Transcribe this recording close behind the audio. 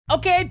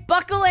Okay,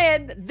 buckle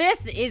in.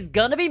 This is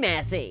gonna be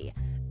messy.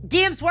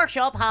 Games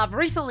Workshop have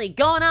recently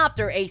gone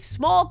after a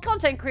small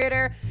content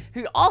creator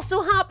who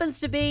also happens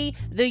to be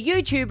the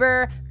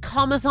YouTuber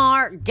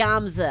Commissar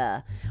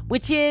Gamza,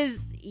 which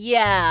is,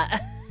 yeah,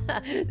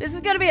 this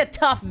is gonna be a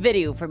tough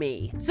video for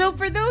me. So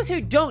for those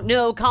who don't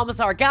know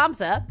Commissar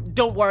Gamza,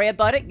 don't worry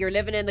about it, you're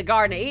living in the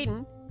Garden of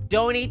Eden.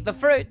 Don't eat the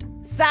fruit.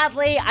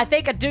 Sadly, I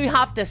think I do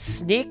have to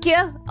snake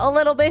you a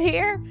little bit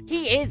here.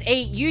 He is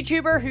a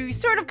YouTuber who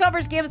sort of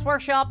covers Games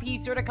Workshop. He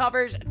sort of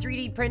covers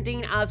 3D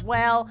printing as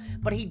well,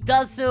 but he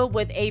does so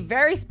with a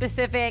very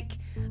specific,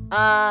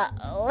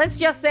 let's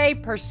just say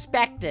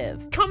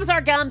perspective.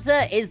 Commissar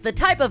Gamza is the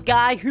type of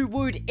guy who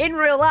would, in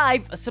real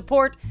life,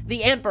 support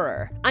the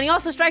Emperor. And he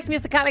also strikes me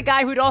as the kind of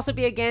guy who'd also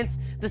be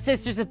against the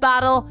Sisters of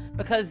Battle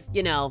because,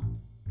 you know,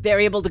 they're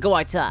able to go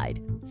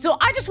outside. So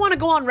I just want to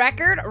go on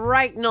record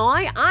right now,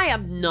 I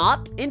am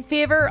not in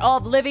favor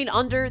of living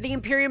under the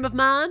Imperium of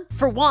Man.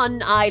 For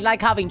one, I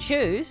like having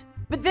shoes.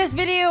 But this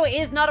video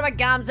is not about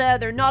Gamza,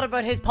 they're not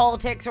about his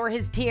politics or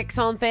his takes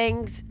on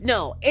things.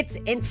 No, it's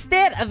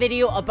instead a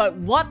video about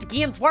what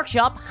Games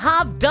Workshop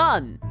have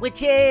done,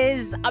 which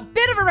is a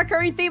bit of a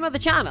recurring theme of the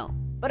channel.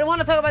 But I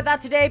want to talk about that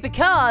today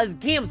because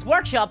Games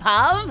Workshop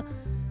have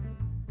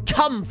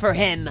come for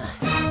him.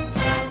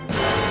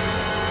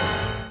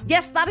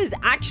 Yes, that is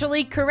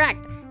actually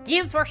correct.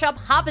 Games Workshop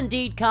have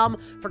indeed come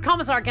for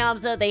Commissar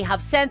Gamza. They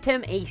have sent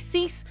him a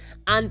cease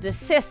and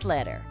desist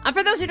letter. And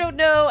for those who don't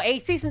know, a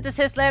cease and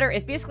desist letter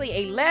is basically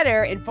a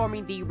letter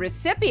informing the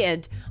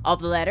recipient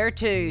of the letter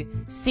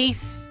to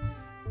cease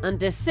and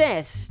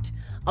desist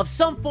of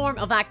some form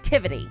of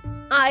activity.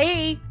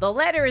 I.e., the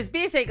letter is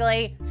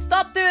basically,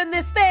 stop doing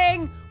this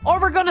thing or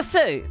we're gonna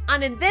sue.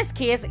 And in this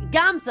case,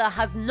 Gamza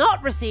has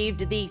not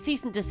received the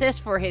cease and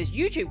desist for his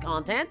YouTube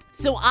content,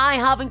 so I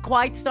haven't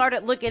quite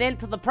started looking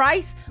into the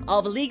price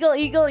of Legal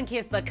Eagle in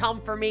case they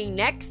come for me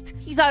next.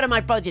 He's out of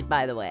my budget,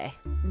 by the way.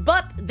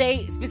 But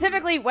they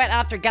specifically went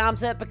after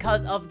Gamza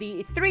because of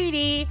the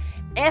 3D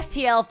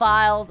STL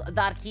files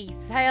that he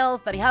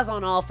sells, that he has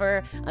on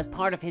offer as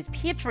part of his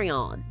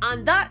Patreon.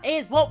 And that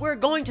is what we're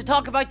going to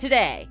talk about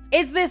today.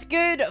 Is this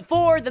good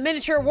for the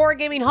miniature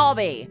wargaming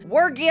hobby?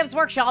 Were Games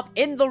Workshop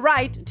in the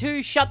right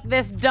to shut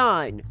this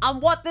down?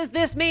 And what does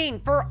this mean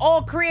for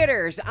all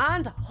creators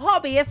and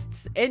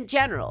hobbyists in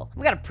general?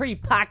 We got a pretty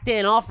packed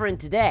in offering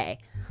today,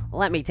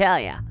 let me tell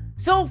you.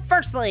 So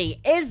firstly,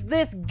 is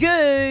this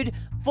good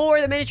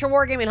for the miniature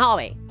wargaming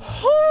hobby?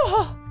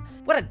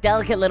 What a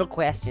delicate little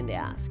question to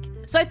ask.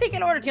 So I think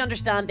in order to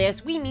understand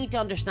this, we need to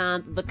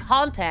understand the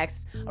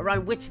context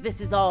around which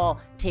this is all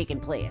taking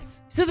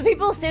place. So the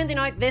people sending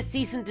out this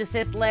cease and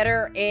desist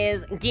letter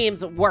is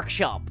Games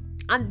Workshop.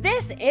 And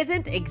this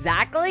isn't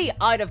exactly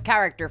out of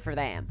character for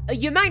them.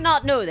 You might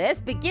not know this,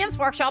 but Games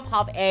Workshop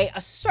have a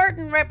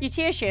certain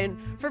reputation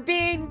for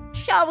being,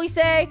 shall we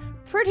say,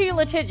 pretty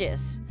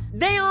litigious.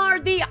 They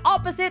are the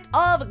opposite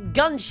of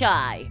gun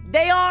shy.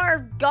 They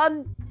are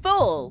gun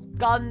full,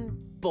 gun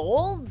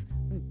bold,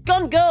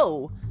 gun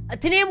go.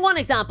 To name one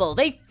example,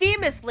 they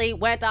famously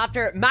went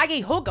after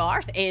Maggie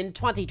Hogarth in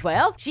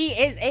 2012. She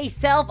is a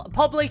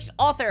self-published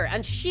author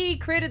and she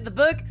created the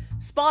book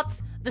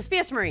Spots the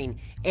Space Marine,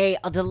 a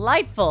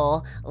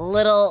delightful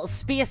little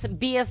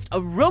space-based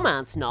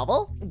romance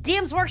novel.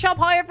 Games Workshop,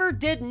 however,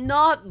 did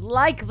not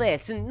like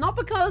this, and not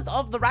because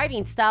of the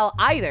writing style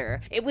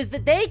either. It was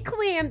that they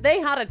claimed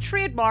they had a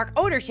trademark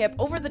ownership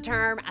over the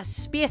term a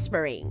Space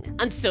Marine.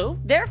 And so,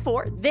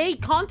 therefore, they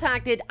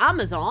contacted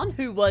Amazon,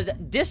 who was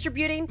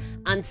distributing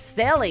and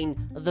selling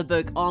the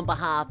book on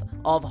behalf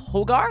of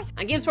Hogarth,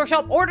 and Games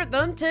Workshop ordered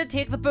them to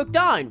take the book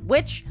down,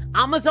 which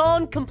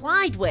Amazon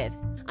complied with.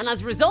 And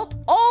as a result,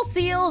 all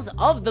sales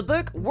of the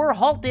book were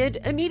halted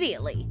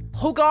immediately.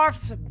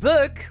 Hogarth's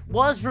book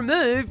was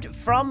removed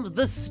from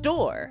the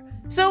store.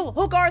 So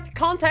Hogarth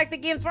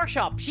contacted Games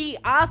Workshop. She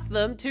asked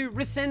them to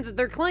rescind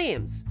their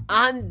claims.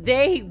 And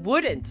they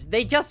wouldn't.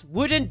 They just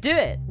wouldn't do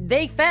it.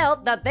 They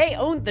felt that they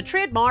owned the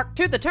trademark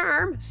to the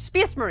term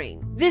Space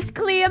Marine. This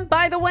claim,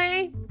 by the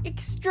way,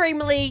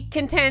 extremely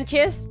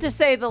contentious to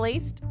say the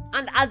least.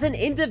 And as an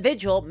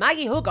individual,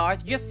 Maggie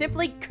Hogarth just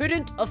simply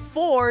couldn't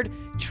afford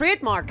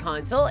trademark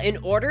counsel in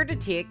order to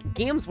take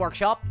Games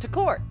Workshop to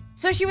court.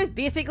 So she was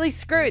basically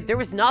screwed. There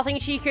was nothing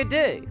she could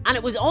do. And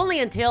it was only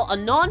until a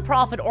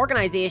non-profit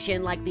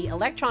organization like the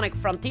Electronic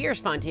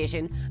Frontiers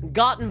Foundation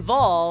got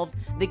involved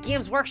that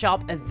Games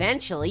Workshop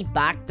eventually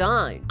backed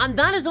down. And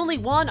that is only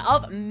one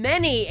of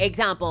many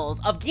examples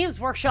of Games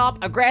Workshop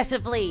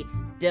aggressively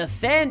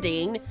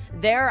defending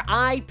their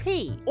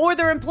IP, or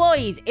their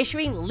employees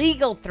issuing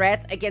legal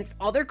threats against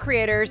other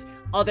creators,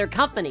 other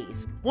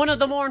companies. One of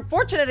the more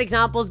unfortunate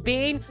examples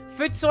being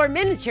Footsore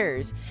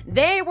Miniatures.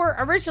 They were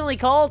originally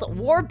called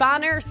War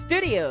Banner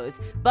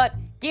Studios, but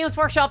Games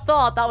Workshop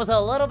thought that was a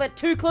little bit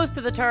too close to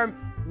the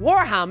term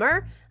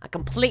Warhammer, a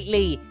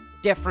completely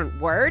different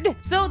word.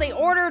 So they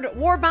ordered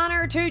War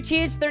Banner to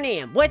change their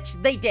name, which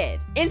they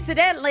did.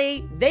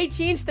 Incidentally, they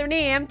changed their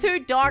name to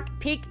Dark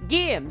Peak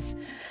Games.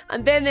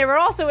 And then they were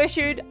also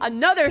issued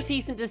another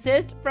cease and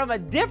desist from a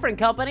different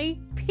company,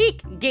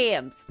 Peak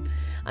Games.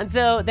 And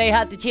so they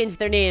had to change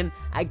their name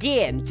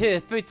again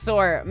to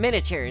Footsore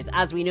Miniatures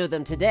as we know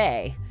them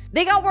today.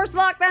 They got worse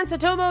luck than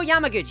Satomu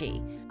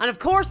Yamaguchi. And of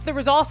course, there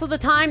was also the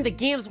time the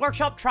Games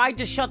Workshop tried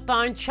to shut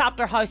down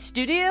Chapter House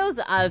Studios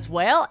as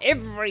well.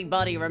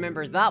 Everybody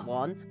remembers that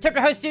one. Chapter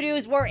House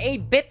Studios were a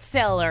bit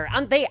seller,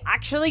 and they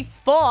actually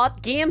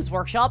fought Games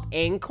Workshop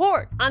in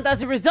court. And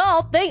as a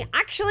result, they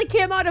actually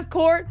came out of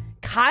court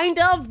kind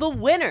of the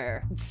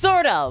winner.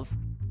 Sort of.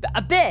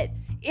 A bit.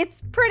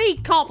 It's pretty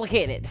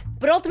complicated.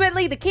 But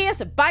ultimately, the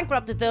case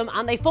bankrupted them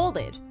and they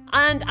folded.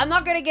 And I'm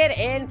not going to get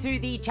into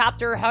the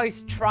Chapter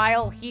House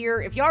trial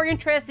here. If you are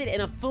interested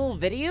in a full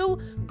video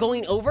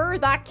going over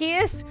that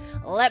case,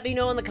 let me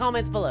know in the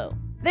comments below.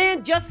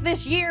 Then, just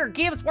this year,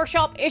 Games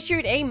Workshop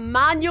issued a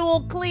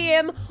manual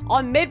claim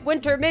on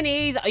Midwinter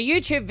Minis, a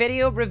YouTube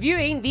video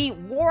reviewing the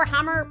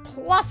Warhammer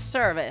Plus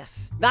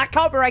service. That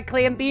copyright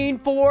claim being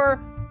for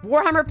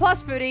Warhammer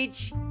Plus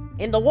footage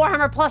in the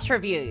Warhammer Plus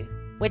review,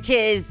 which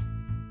is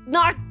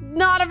not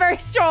a very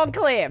strong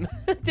claim,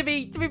 to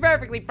be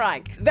perfectly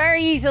frank.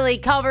 Very easily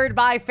covered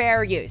by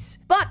fair use.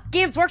 But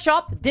Games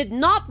Workshop did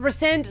not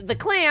rescind the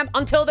claim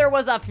until there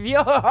was a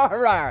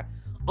furor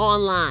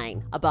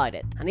online about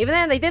it. And even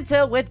then, they did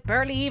so with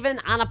barely even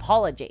an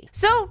apology.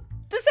 So,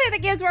 to say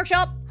that Games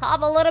Workshop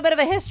have a little bit of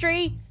a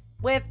history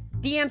with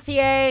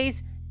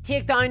DMCAs,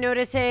 takedown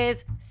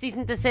notices, cease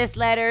and desist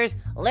letters,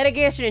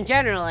 litigation in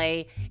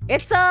generally,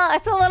 it's a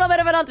little bit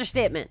of an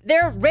understatement.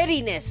 Their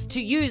readiness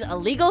to use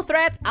illegal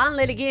threats and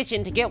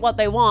litigation to get what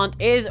they want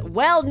is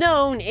well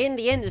known in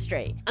the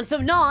industry. And so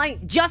now,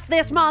 just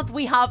this month,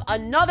 we have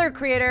another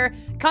creator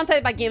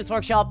contacted by Games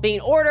Workshop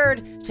being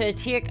ordered to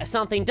take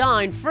something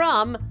down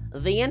from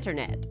the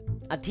internet.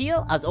 A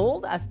tale as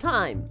old as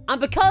time.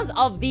 And because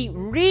of the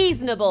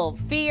reasonable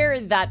fear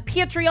that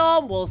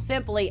Patreon will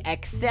simply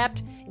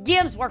accept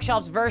Games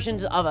Workshop's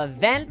versions of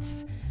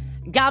events,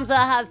 Gamza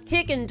has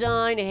taken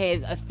down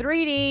his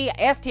 3D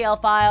STL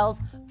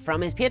files from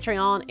his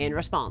Patreon in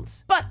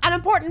response. But an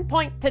important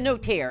point to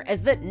note here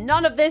is that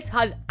none of this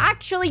has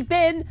actually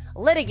been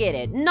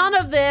litigated. None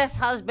of this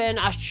has been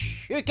a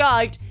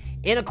shootout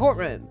in a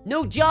courtroom.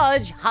 No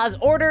judge has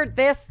ordered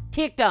this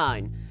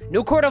takedown.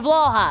 No court of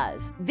law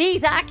has.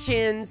 These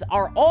actions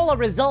are all a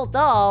result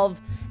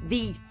of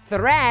the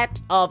threat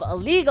of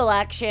legal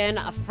action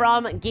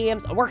from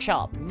Games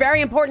Workshop. Very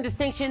important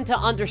distinction to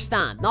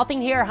understand.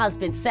 Nothing here has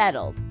been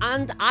settled.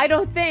 And I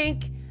don't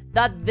think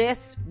that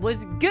this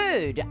was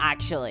good,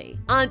 actually.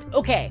 And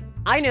okay,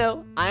 I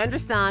know, I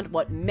understand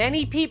what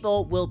many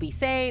people will be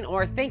saying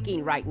or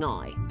thinking right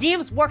now.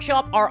 Games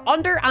Workshop are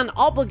under an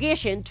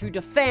obligation to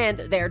defend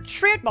their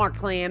trademark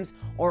claims,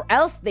 or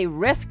else they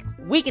risk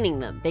weakening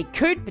them. They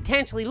could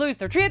potentially lose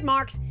their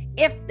trademarks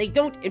if they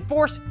don't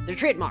enforce their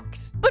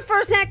trademarks. But for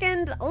a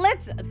second,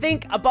 let's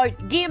think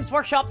about Games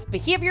Workshop's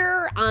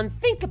behavior and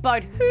think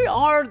about who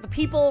are the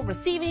people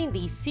receiving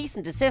these cease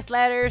and desist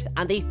letters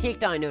and these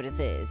takedown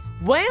notices.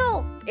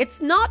 Well,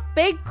 it's not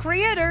big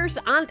creators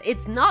and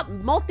it's not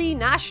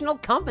multinational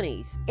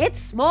companies. It's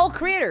small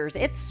creators,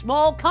 it's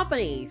small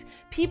companies,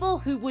 people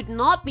who would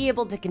not be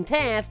able to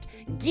contest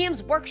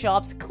Games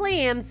Workshop's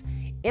claims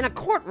in a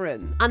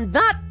courtroom. And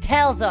that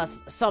tells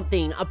us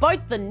something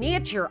about the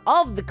nature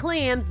of the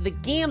claims the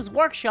Games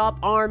Workshop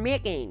are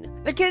making.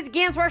 Because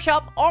Games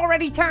Workshop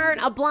already turn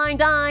a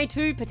blind eye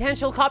to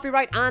potential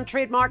copyright and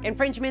trademark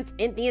infringements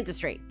in the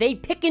industry. They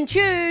pick and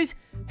choose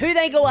who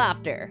they go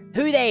after,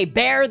 who they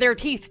bare their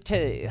teeth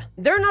to.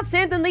 They're not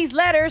sending these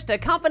letters to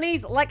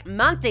companies like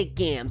Mantic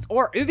Games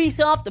or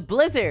Ubisoft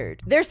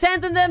Blizzard. They're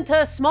sending them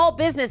to small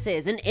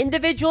businesses and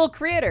individual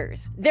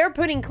creators. They're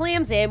putting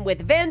claims in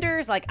with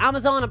vendors like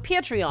Amazon and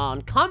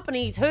Patreon,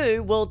 companies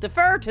who will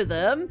defer to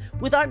them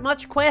without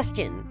much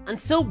question. And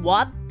so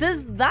what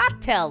does that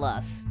tell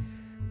us?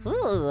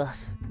 Ugh.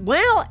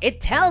 Well,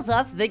 it tells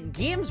us that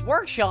Games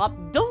Workshop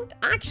don't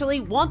actually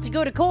want to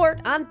go to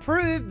court and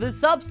prove the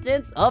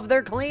substance of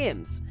their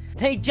claims.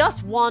 They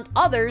just want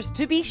others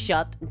to be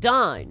shut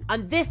down.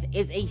 And this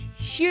is a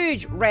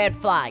huge red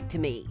flag to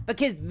me,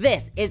 because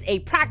this is a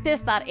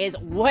practice that is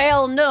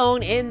well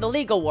known in the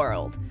legal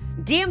world.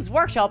 Games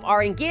Workshop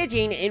are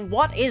engaging in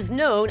what is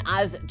known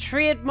as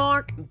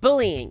trademark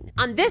bullying.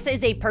 And this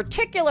is a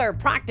particular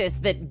practice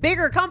that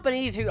bigger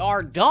companies who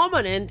are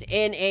dominant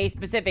in a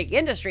specific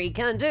industry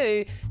can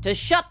do to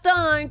shut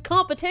down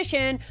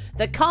competition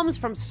that comes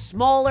from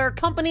smaller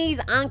companies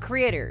and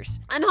creators.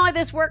 And how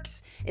this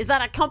works is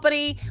that a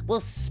company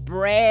will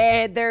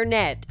spread their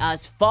net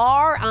as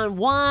far and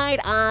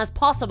wide as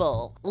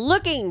possible,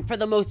 looking for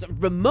the most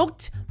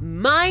remote,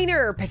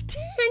 minor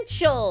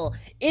potential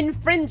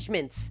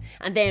infringements,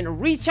 and then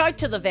reach out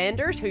to the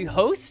vendors who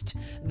host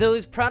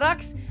those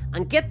products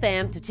and get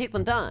them to take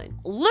them down,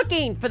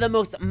 looking for the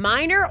most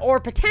minor or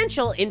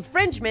potential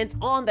infringements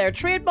on their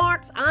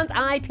trademarks and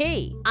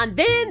IP. And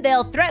then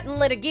they'll threaten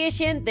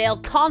litigation, they'll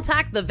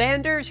contact the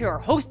vendors who are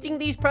hosting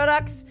these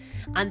products,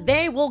 and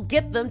they will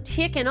get them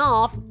taken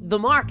off the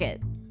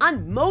market.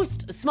 And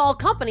most small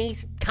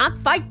companies can't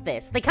fight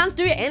this. They can't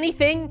do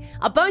anything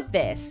about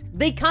this.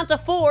 They can't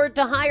afford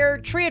to hire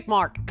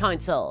trademark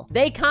counsel.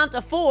 They can't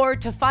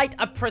afford to fight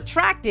a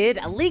protracted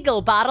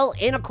legal battle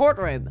in a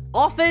courtroom.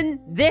 Often,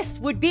 this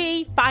would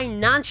be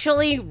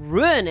financially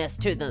ruinous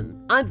to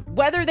them, and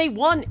whether they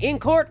won in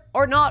court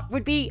or not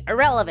would be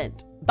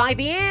irrelevant. By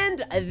the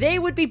end, they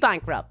would be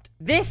bankrupt.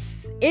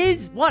 This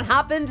is what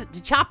happened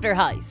to Chapter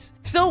House.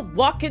 So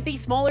what could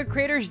these smaller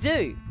creators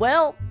do?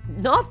 Well,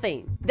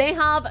 nothing. They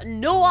have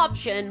no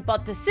option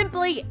but to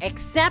simply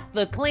accept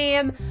the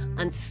claim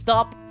and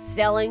stop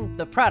selling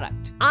the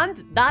product.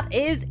 And that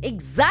is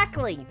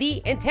exactly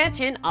the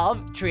intention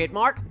of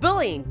trademark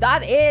bullying.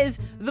 That is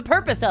the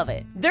purpose of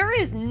it. There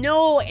is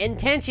no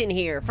intention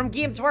here from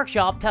Games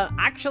Workshop to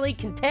actually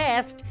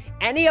contest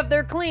any of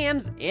their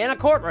claims in a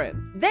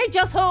courtroom. They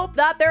just hope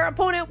that their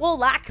opponent will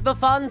lack the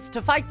funds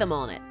to fight them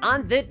on it,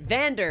 and that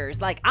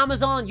vendors like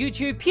Amazon,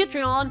 YouTube,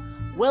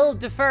 Patreon will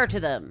defer to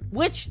them,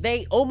 which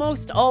they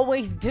almost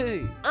always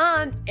do.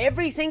 And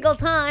every single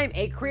time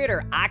a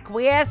creator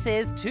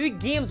acquiesces to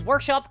Games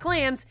Workshop's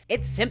claims,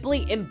 it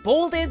simply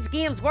emboldens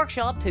Games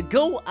Workshop to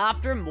go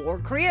after more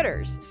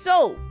creators.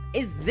 So,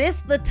 is this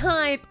the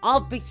type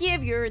of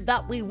behavior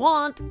that we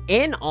want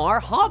in our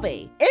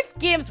hobby? If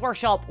Games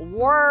Workshop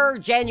were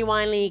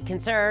genuinely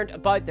concerned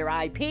about their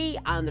IP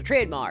and the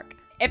trademark,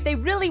 if they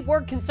really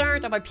were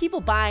concerned about people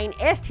buying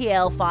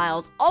STL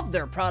files of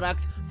their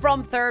products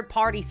from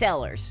third-party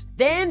sellers,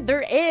 then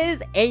there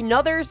is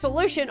another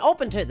solution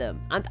open to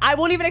them. And I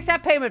won't even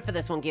accept payment for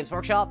this one, Games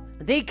Workshop.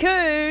 They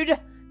could,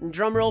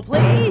 drumroll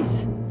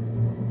please,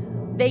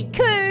 they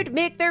could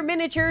make their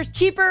miniatures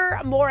cheaper,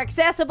 more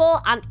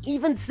accessible, and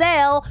even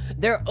sell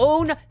their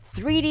own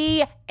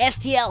 3D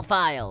STL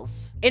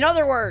files. In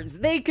other words,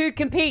 they could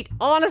compete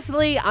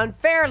honestly and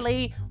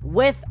fairly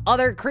with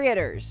other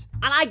creators.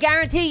 And I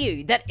guarantee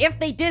you that if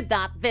they did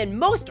that, then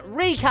most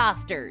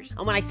recasters,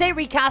 and when I say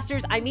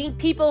recasters, I mean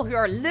people who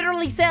are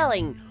literally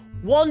selling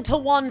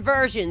one-to-one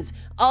versions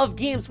of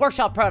Games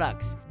Workshop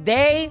products,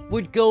 they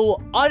would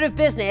go out of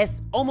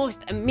business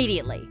almost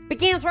immediately. But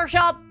Games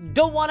Workshop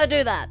don't want to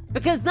do that,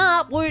 because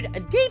that would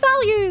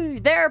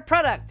devalue their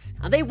products.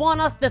 And they want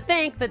us to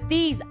think that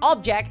these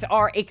objects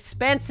are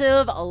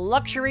expensive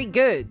luxury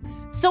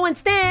goods. So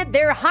instead,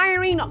 they're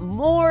hiring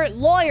more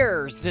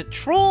lawyers to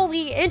troll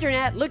the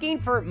internet looking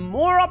for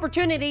more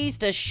opportunities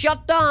to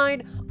shut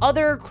down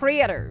other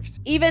creators,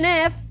 even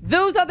if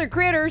those other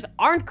creators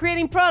aren't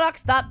creating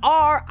products that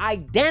are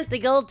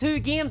identical to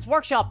Games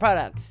Workshop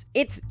products.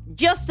 It's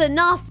just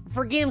enough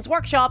for Games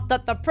Workshop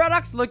that the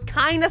products look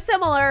kinda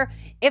similar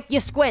if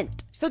you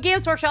squint. So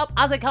Games Workshop,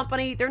 as a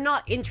company, they're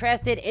not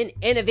interested in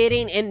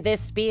innovating in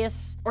this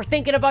space or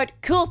thinking about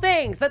cool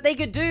things that they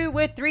could do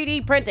with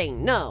 3D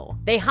printing. No,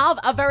 they have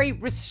a very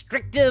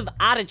restrictive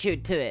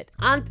attitude to it,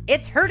 and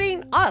it's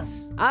hurting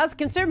us as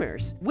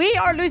consumers. We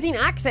are losing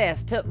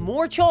access to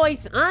more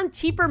choice and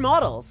cheaper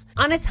models,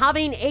 and it's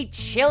having a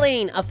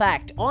chilling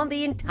effect on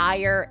the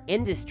entire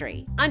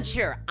industry. And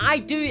sure, I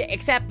do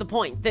accept the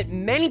point that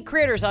many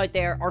creators out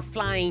there are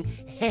flying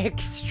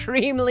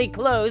extremely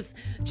close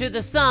to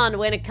the sun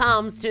when it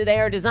comes to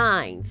their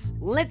designs.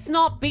 Let's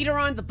not beat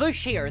around the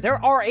bush here.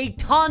 There are a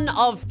ton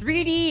of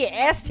 3D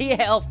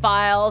STL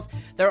files.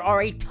 There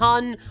are a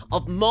ton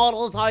of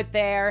models out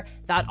there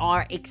that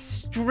are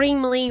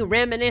extremely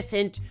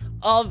reminiscent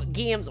of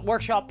Games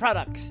Workshop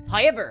products.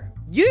 However,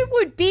 you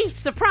would be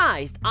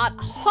surprised at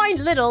how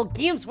little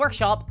Games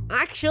Workshop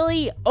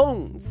actually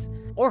owns,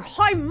 or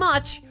how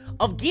much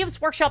of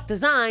Games Workshop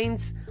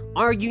designs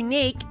are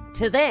unique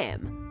to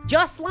them.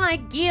 Just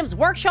like Games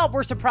Workshop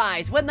were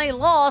surprised when they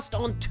lost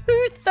on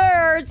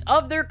 2/3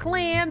 of their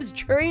claims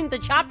during the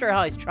Chapter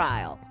House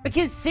trial.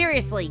 Because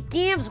seriously,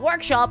 Games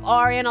Workshop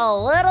are in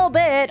a little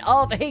bit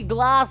of a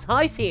glass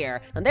house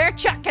here, and they're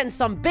chucking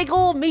some big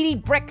old meaty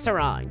bricks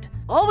around.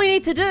 All we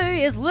need to do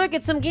is look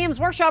at some Games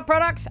Workshop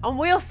products and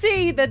we'll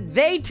see that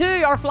they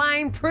too are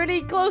flying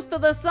pretty close to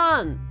the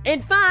sun.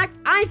 In fact,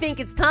 I think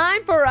it's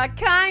time for a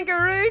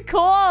kangaroo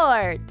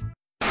court.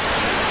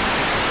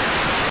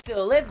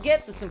 So let's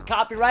get to some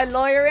copyright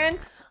lawyering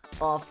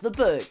off the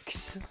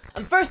books.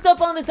 And first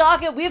up on the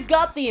docket, we've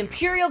got the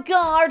Imperial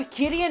Guard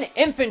Kydian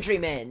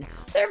Infantrymen.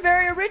 They're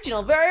very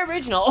original, very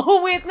original.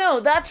 Oh wait, no,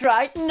 that's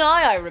right, now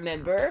I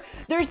remember.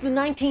 There's the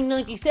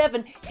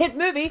 1997 hit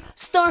movie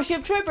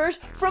Starship Troopers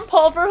from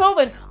Paul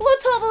Verhoeven.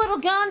 Let's have a little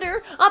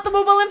gander at the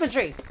mobile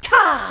infantry.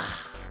 Ka!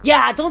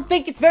 Yeah, I don't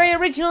think it's very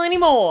original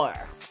anymore.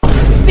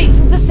 Cease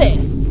and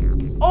desist.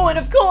 Oh, and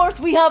of course,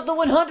 we have the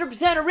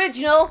 100%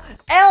 original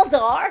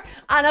Eldar,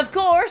 and of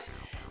course,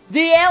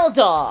 the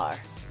Eldar.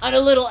 And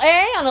a little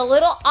A and a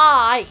little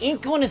I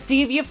ain't gonna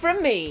save you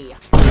from me.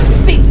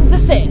 Cease and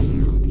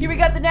desist. Here we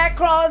got the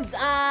Necrons,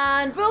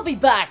 and we'll be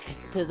back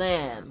to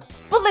them.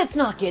 But let's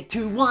not get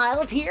too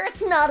wild here.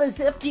 It's not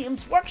as if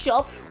Games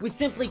Workshop would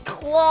simply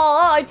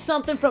claw out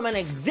something from an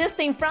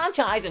existing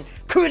franchise and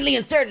crudely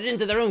insert it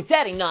into their own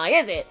setting now,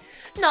 is it?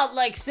 Not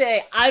like,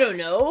 say, I don't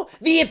know,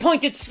 The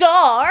Appointed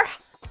Star.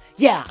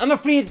 Yeah, I'm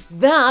afraid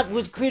that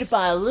was created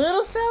by a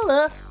little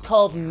fella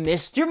called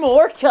Mr.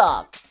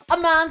 Morecop. A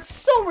man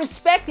so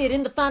respected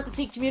in the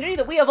fantasy community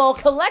that we have all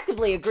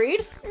collectively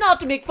agreed not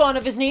to make fun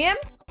of his name.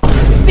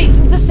 Cease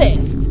and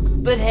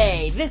desist. But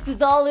hey, this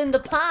is all in the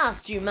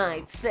past, you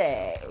might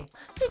say.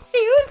 It's the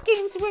old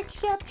Games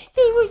Workshop.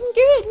 They wouldn't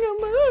do it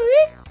no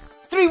more.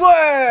 3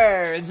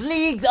 words.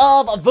 Leagues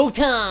of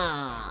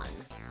Votan.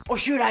 Or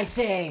should I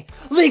say,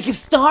 League of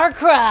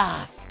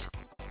StarCraft.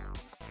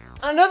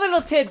 Another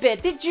little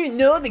tidbit. Did you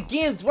know the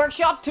Games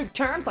Workshop took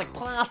terms like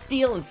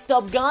Plasteel and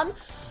Stubgun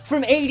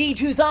from AD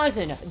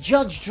 2000,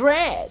 Judge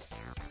Dredd?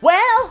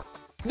 Well,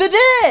 they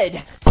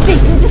did!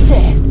 Cease and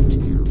desist!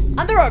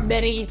 And there are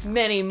many,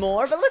 many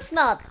more, but let's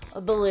not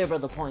belabor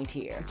the point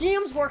here.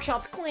 Games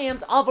Workshop's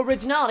claims of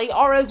originality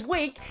are as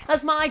weak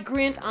as my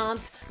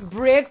great-aunt's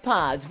brake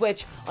pads,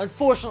 which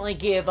unfortunately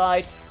gave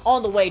out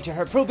on the way to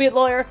her probate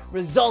lawyer,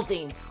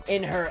 resulting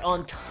in her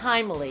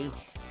untimely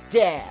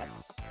death.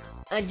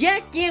 And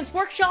yet, Games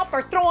Workshop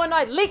are throwing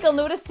out legal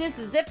notices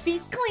as if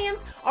these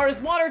claims are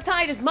as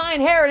watertight as my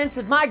inheritance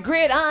of my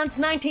great-aunt's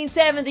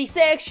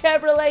 1976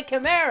 Chevrolet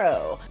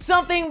Camaro.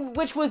 Something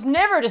which was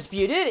never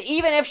disputed,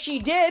 even if she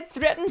did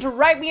threaten to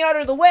write me out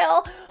of the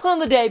will on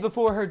the day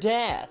before her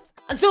death.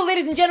 And so,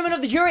 ladies and gentlemen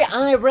of the jury,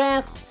 I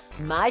rest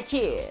my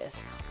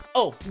case.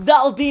 Oh,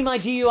 that'll be my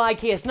DUI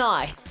case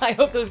now. I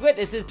hope those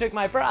witnesses took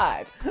my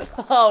bribe.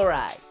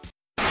 Alright.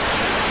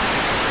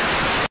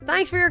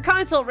 Thanks for your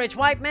counsel, Rich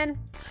Whiteman.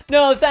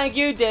 No, thank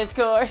you,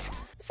 Discourse.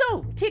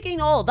 So,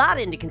 taking all that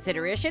into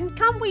consideration,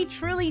 can we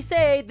truly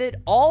say that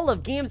all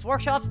of Games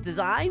Workshop's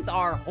designs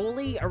are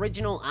wholly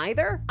original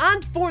either?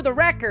 And for the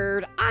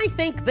record, I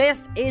think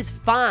this is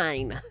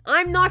fine.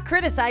 I'm not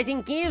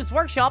criticizing Games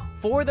Workshop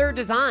for their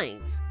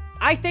designs.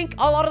 I think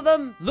a lot of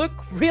them look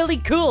really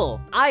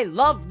cool. I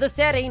love the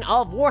setting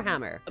of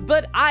Warhammer.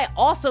 But I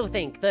also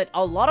think that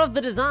a lot of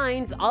the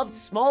designs of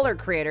smaller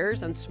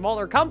creators and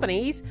smaller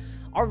companies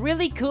are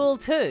really cool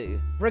too,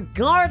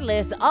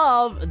 regardless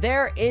of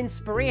their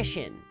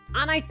inspiration.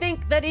 And I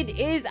think that it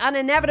is an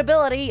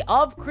inevitability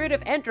of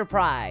creative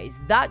enterprise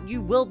that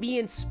you will be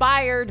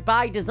inspired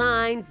by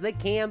designs that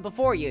came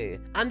before you,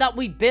 and that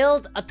we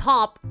build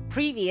atop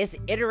previous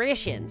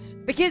iterations.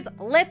 Because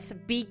let's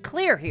be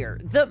clear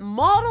here, the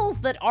models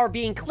that are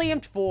being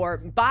claimed for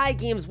by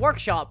Games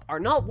Workshop are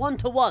not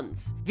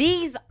one-to-ones.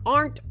 These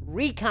aren't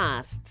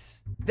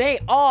recasts. They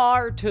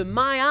are, to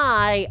my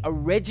eye,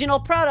 original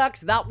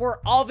products that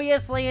were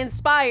obviously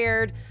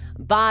inspired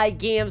by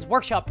Games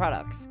Workshop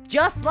products.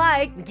 Just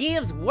like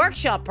Games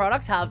Workshop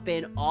products have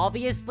been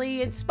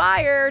obviously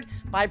inspired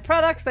by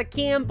products that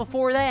came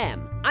before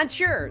them. And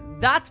sure,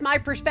 that's my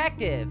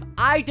perspective.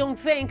 I don't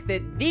think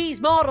that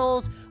these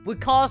models would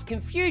cause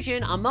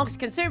confusion amongst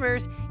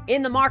consumers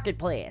in the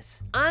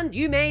marketplace. And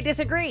you may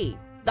disagree.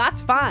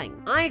 That's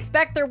fine. I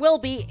expect there will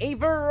be a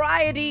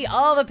variety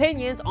of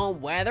opinions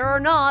on whether or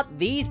not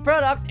these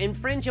products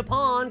infringe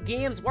upon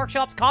Games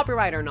Workshop's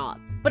copyright or not.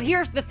 But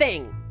here's the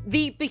thing.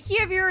 The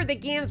behavior that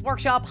Games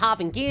Workshop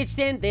have engaged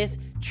in, this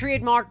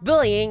trademark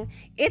bullying,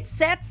 it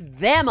sets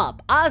them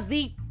up as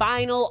the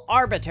final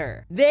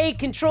arbiter. They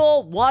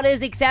control what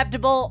is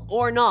acceptable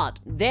or not.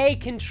 They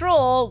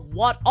control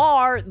what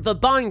are the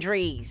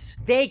boundaries.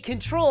 They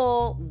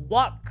control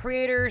what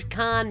creators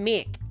can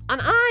make. And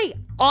I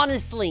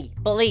honestly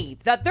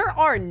believe that there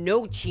are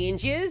no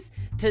changes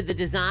to the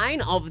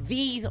design of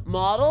these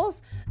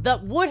models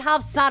that would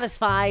have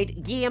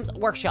satisfied Games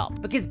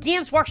Workshop, because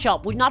Games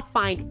Workshop would not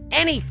find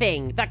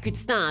anything that could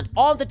stand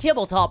on the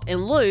tabletop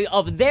in lieu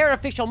of their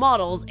official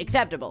models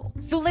acceptable.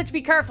 So let's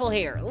be careful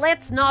here.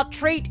 Let's not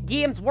treat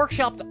Games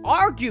Workshop's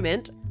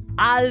argument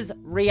as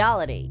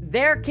reality.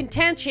 Their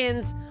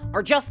contentions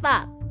are just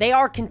that. They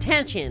are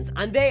contentions,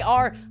 and they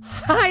are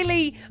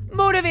highly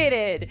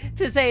motivated,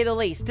 to say the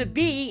least, to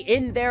be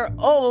in their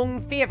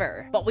own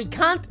favor. But we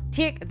can't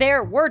take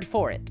their word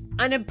for it.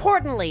 And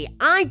importantly,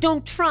 I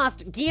don't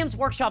trust Games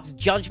Workshop's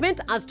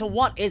judgment as to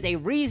what is a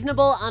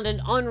reasonable and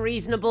an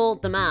unreasonable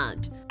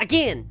demand.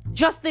 Again,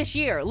 just this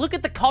year, look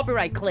at the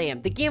copyright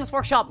claim the Games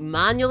Workshop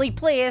manually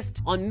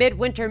placed on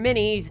Midwinter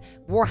Mini's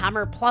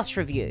Warhammer Plus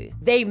review.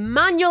 They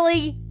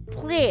manually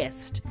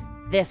placed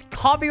this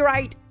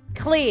copyright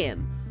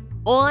claim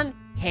on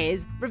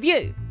his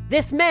review.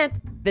 This meant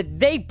that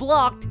they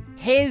blocked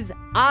his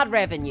ad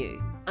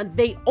revenue, and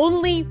they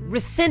only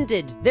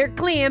rescinded their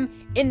claim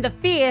in the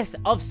face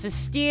of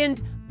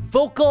sustained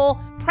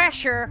vocal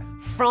pressure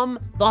from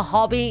the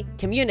hobby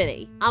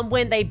community. And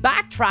when they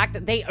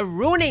backtracked, they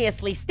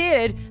erroneously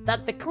stated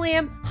that the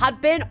claim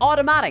had been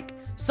automatic,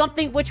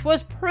 something which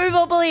was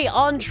provably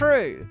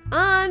untrue.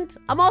 And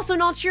I'm also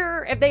not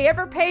sure if they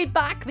ever paid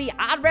back the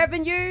ad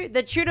revenue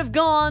that should have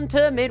gone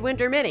to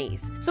Midwinter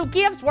Minis. So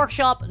Games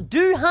Workshop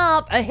do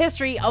have a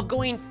history of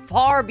going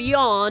far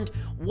beyond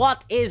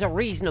what is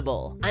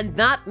reasonable, and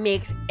that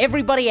makes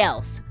everybody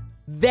else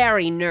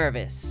very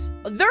nervous.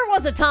 There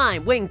was a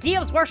time when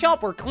Games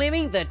Workshop were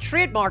claiming the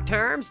trademark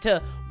terms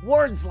to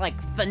words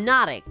like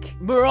fanatic,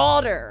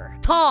 marauder,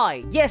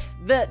 Tau, yes,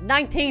 the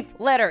 19th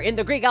letter in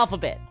the Greek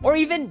alphabet, or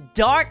even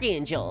Dark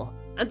Angel.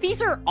 And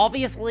these are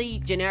obviously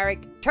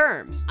generic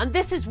terms. And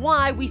this is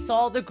why we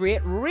saw the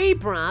great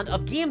rebrand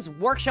of Games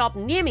Workshop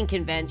naming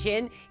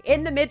convention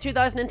in the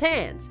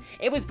mid-2010s.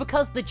 It was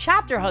because the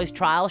Chapter House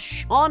trial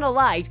shone a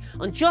light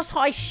on just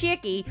how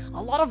shaky a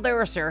lot of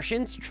their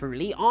assertions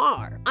truly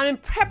are. And in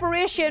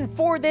preparation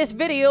for this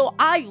video,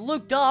 I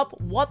looked up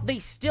what they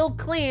still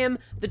claim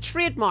the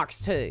trademarks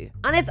to.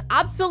 And it's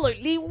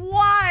absolutely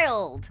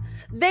wild!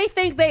 They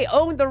think they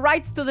own the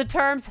rights to the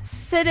terms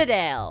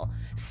Citadel,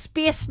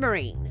 Space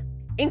Marine,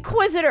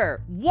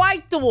 Inquisitor,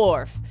 White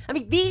Dwarf. I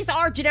mean, these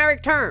are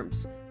generic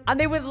terms, and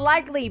they would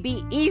likely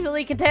be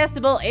easily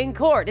contestable in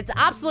court. It's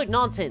absolute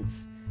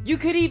nonsense. You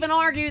could even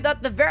argue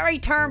that the very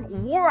term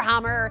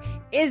Warhammer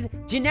is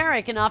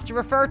generic enough to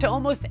refer to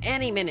almost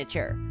any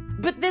miniature.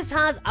 But this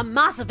has a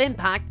massive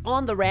impact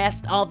on the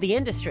rest of the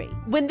industry.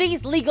 When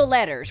these legal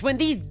letters, when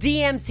these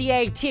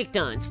DMCA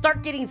takedowns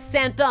start getting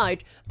sent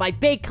out by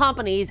big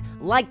companies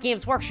like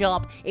Games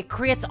Workshop, it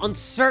creates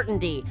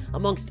uncertainty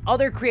amongst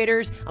other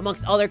creators,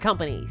 amongst other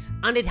companies.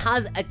 And it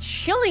has a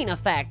chilling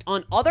effect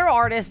on other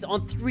artists,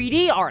 on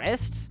 3D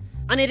artists,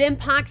 and it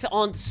impacts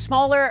on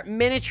smaller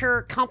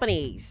miniature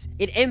companies.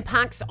 It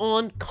impacts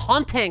on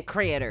content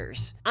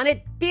creators. And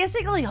it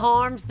basically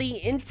harms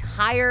the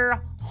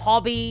entire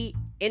hobby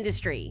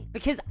industry.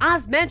 Because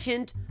as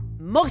mentioned,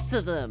 most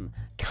of them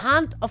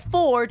can't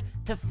afford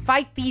to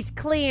fight these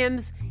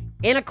claims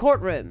in a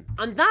courtroom.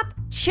 And that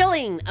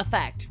chilling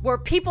effect, where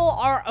people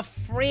are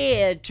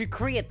afraid to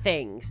create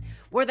things,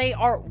 where they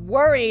are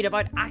worried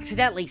about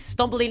accidentally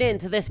stumbling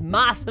into this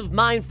massive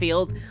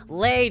minefield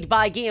laid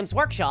by Games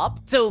Workshop,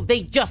 so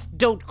they just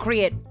don't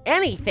create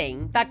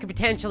anything that could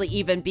potentially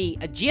even be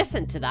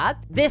adjacent to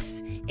that.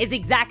 This is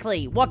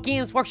exactly what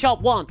Games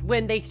Workshop want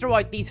when they throw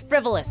out these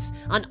frivolous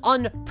and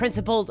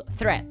unprincipled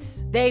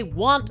threats. They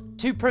want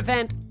to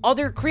prevent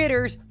other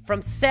creators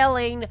from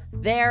selling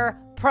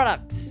their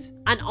products.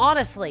 And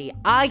honestly,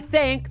 I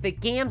think that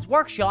Games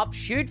Workshop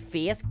should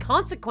face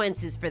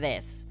consequences for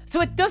this.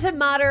 So it doesn't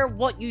matter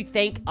what you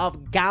think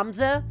of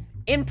Gamza.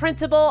 In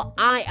principle,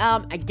 I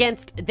am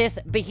against this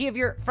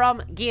behavior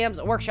from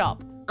Games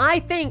Workshop.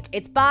 I think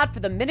it's bad for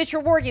the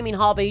miniature wargaming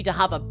hobby to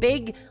have a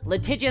big,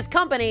 litigious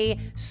company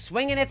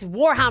swinging its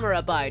Warhammer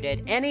about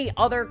at any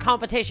other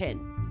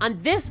competition.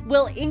 And this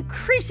will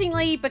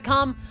increasingly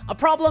become a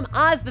problem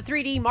as the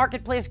 3D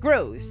marketplace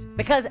grows,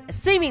 because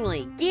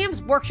seemingly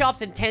Games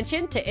Workshop's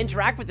intention to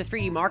interact with the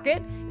 3D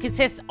market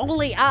consists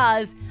only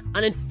as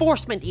an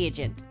enforcement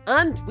agent.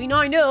 And we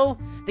now know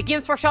the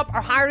Games Workshop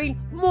are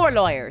hiring more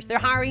lawyers, they're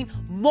hiring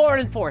more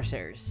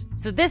enforcers.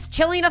 So this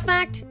chilling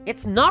effect,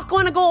 it's not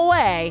going to go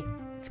away,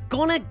 it's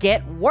gonna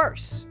get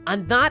worse.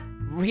 And that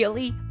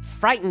really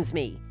frightens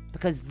me,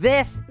 because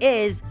this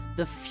is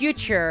the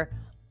future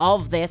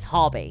of this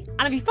hobby.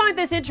 And if you find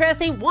this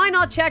interesting, why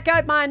not check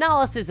out my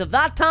analysis of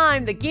that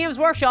time the Games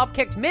Workshop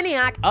kicked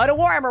Miniac out of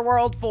Warhammer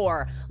World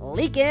for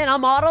leaking a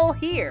model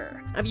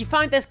here. And if you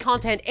find this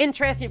content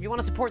interesting, if you want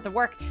to support the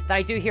work that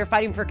I do here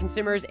fighting for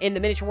consumers in the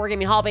miniature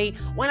wargaming hobby,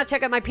 why not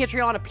check out my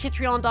Patreon at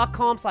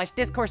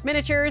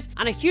patreon.com/discoursminiatures.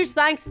 And a huge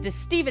thanks to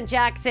Steven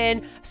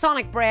Jackson,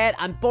 Sonic Bread,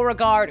 and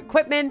Beauregard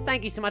Equipment.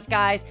 Thank you so much,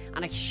 guys.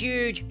 And a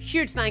huge,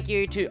 huge thank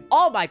you to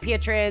all my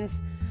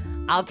patrons.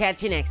 I'll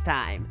catch you next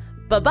time.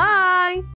 Bye-bye!